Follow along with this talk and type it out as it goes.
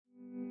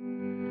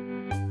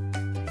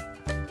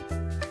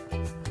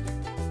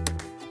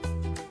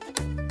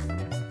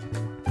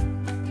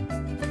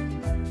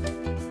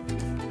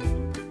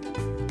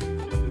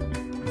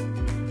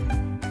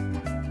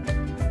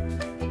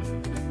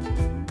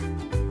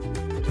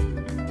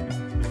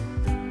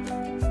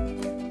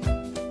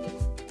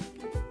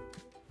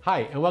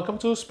Hi and welcome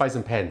to Spice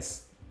and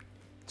Pans.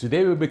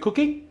 Today we'll be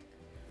cooking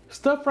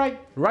stir-fried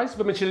rice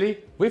vermicelli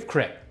with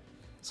crab.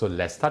 So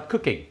let's start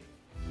cooking.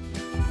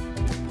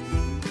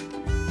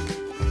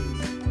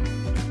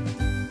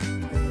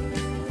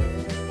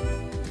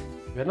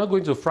 We're now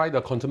going to fry the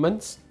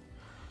condiments.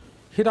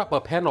 Heat up a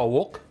pan or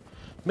wok.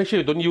 Make sure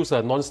you don't use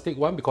a non-stick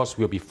one because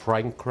we'll be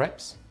frying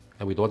crabs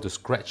and we don't want to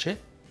scratch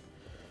it.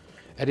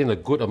 Add in a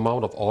good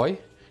amount of oil.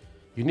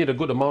 You need a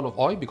good amount of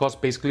oil because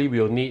basically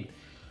we'll need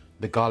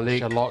the garlic,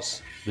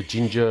 shallots, the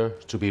ginger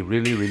to be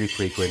really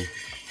fragrant.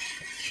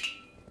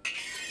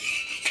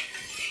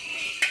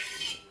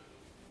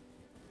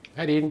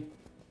 Add in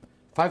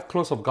 5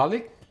 cloves of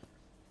garlic,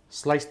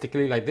 sliced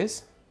thickly like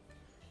this.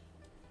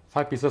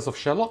 5 pieces of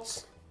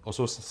shallots,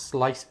 also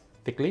sliced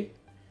thickly.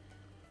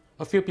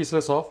 A few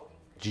pieces of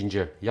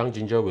ginger. Young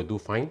ginger will do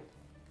fine.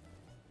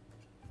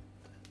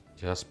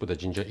 Just put the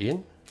ginger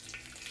in.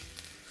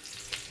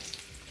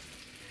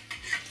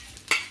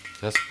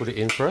 Just put it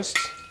in first.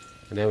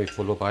 And then we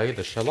follow by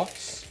the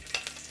shallots.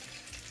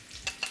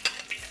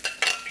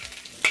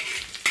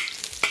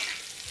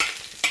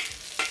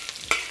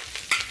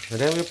 And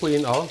then we put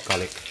in our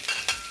garlic.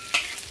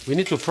 We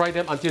need to fry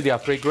them until they are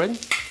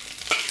fragrant.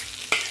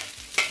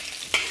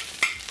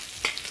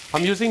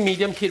 I'm using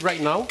medium heat right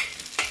now.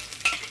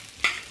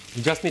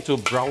 You just need to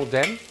brown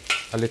them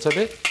a little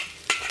bit.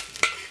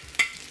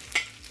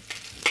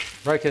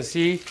 Now you can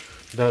see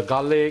the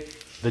garlic,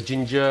 the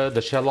ginger,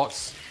 the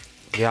shallots,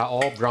 they are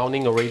all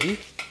browning already.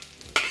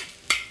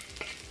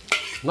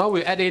 Now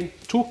we add in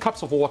 2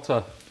 cups of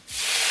water.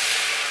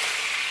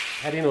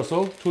 Add in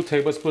also 2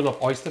 tablespoons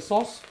of oyster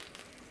sauce.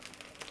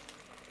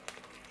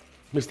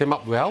 Mix them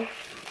up well.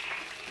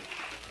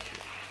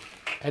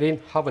 Add in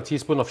half a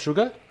teaspoon of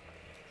sugar.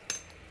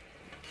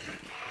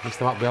 Mix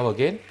them up well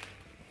again.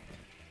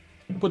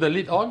 Put the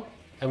lid on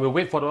and we'll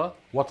wait for the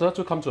water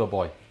to come to a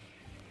boil.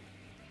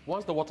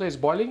 Once the water is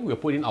boiling, we'll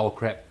put in our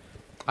crab.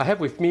 I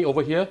have with me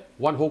over here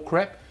 1 whole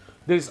crab.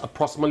 This is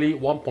approximately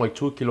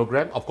 1.2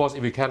 kilogram. Of course,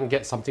 if you can't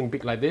get something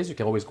big like this, you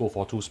can always go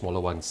for 2 smaller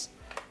ones.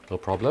 No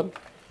problem.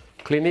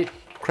 Clean it,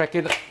 crack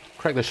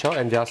the shell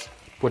and just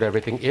put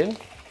everything in.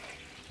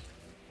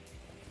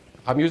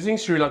 I'm using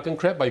Sri Lankan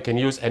crab, but you can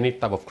use any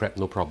type of crab,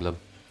 no problem.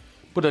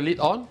 Put the lid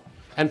on.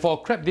 And for a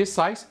crab this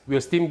size, we'll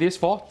steam this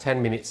for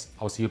 10 minutes.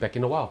 I'll see you back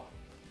in a while.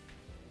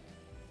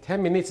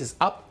 10 minutes is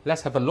up.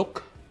 Let's have a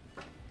look.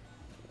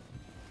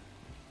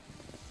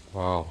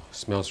 Wow,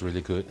 smells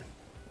really good.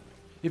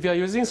 If you are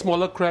using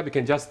smaller crab, you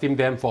can just steam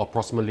them for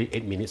approximately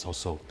 8 minutes or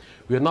so.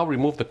 We will now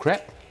remove the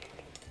crab.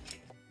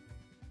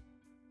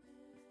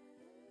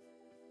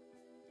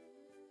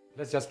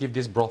 Let's just give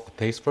this broth a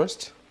taste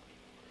first.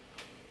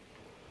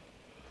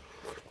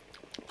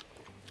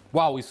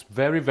 Wow, it's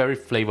very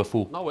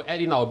flavorful. Now we'll add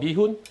in our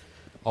bihun,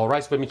 or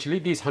rice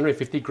vermicelli. This is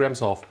 150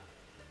 grams of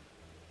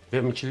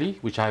vermicelli,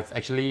 which I've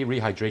actually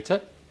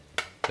rehydrated.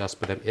 Just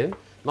put them in.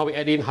 Now we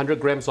add in 100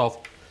 grams of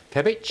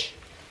cabbage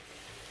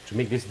to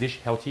make this dish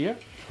healthier.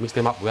 Mix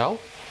them up well.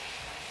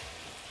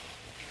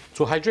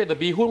 To hydrate the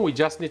bihun, we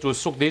just need to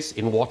soak this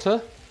in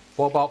water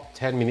for about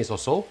 10 minutes or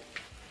so.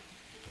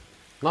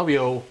 Now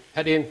we'll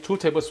add in 2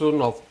 tablespoons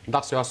of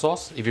dark soy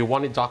sauce. If you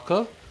want it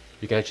darker,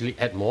 you can actually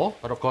add more.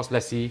 But of course,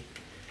 let's see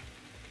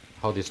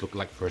how this looks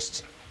like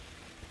first.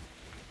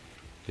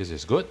 This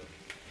is good.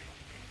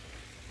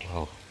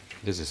 Wow,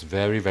 this is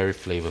very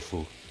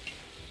flavorful.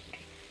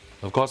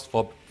 Of course,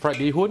 for fried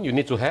bihun, you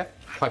need to have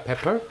white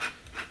pepper.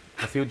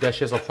 A few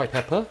dashes of white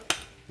pepper.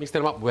 Mix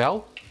them up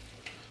well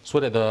so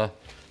that the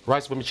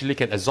rice vermicelli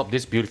can absorb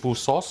this beautiful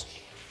sauce.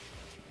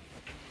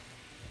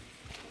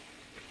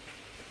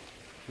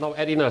 Now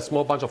add in a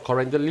small bunch of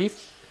coriander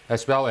leaf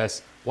as well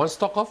as 1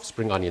 stalk of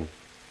spring onion.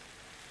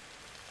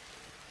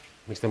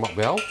 Mix them up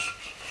well.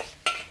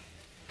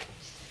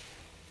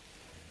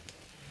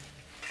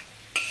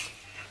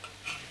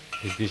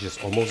 This dish is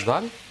almost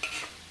done.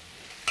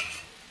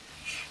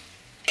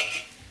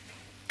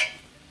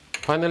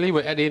 Finally,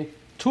 we add in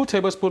 2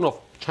 tablespoons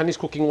of Chinese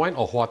cooking wine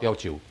or Hua Tiao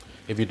Jiu.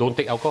 If you don't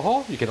take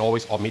alcohol, you can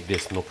always omit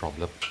this, no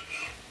problem.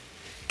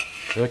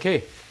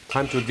 Okay,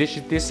 time to dish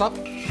this up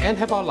and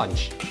have our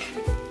lunch.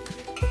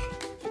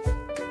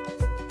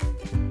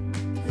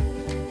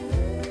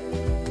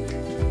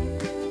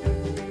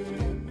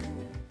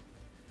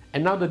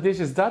 And now the dish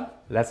is done,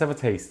 let's have a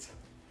taste.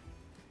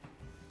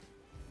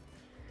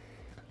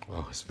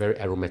 Oh, it's very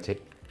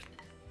aromatic.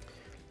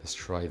 Let's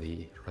try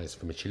the rice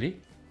vermicelli.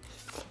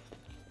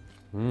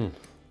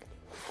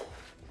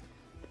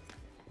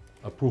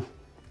 Approve.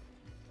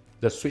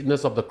 The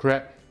sweetness of the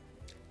crab,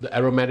 the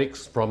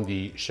aromatics from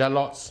the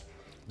shallots,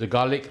 the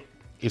garlic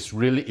is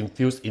really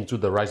infused into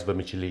the rice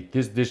vermicelli.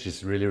 This dish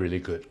is really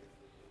good.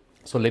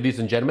 So ladies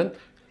and gentlemen,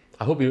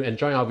 I hope you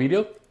enjoy our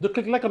video. Do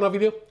click like on our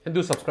video and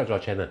do subscribe to our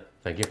channel.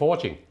 Thank you for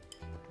watching.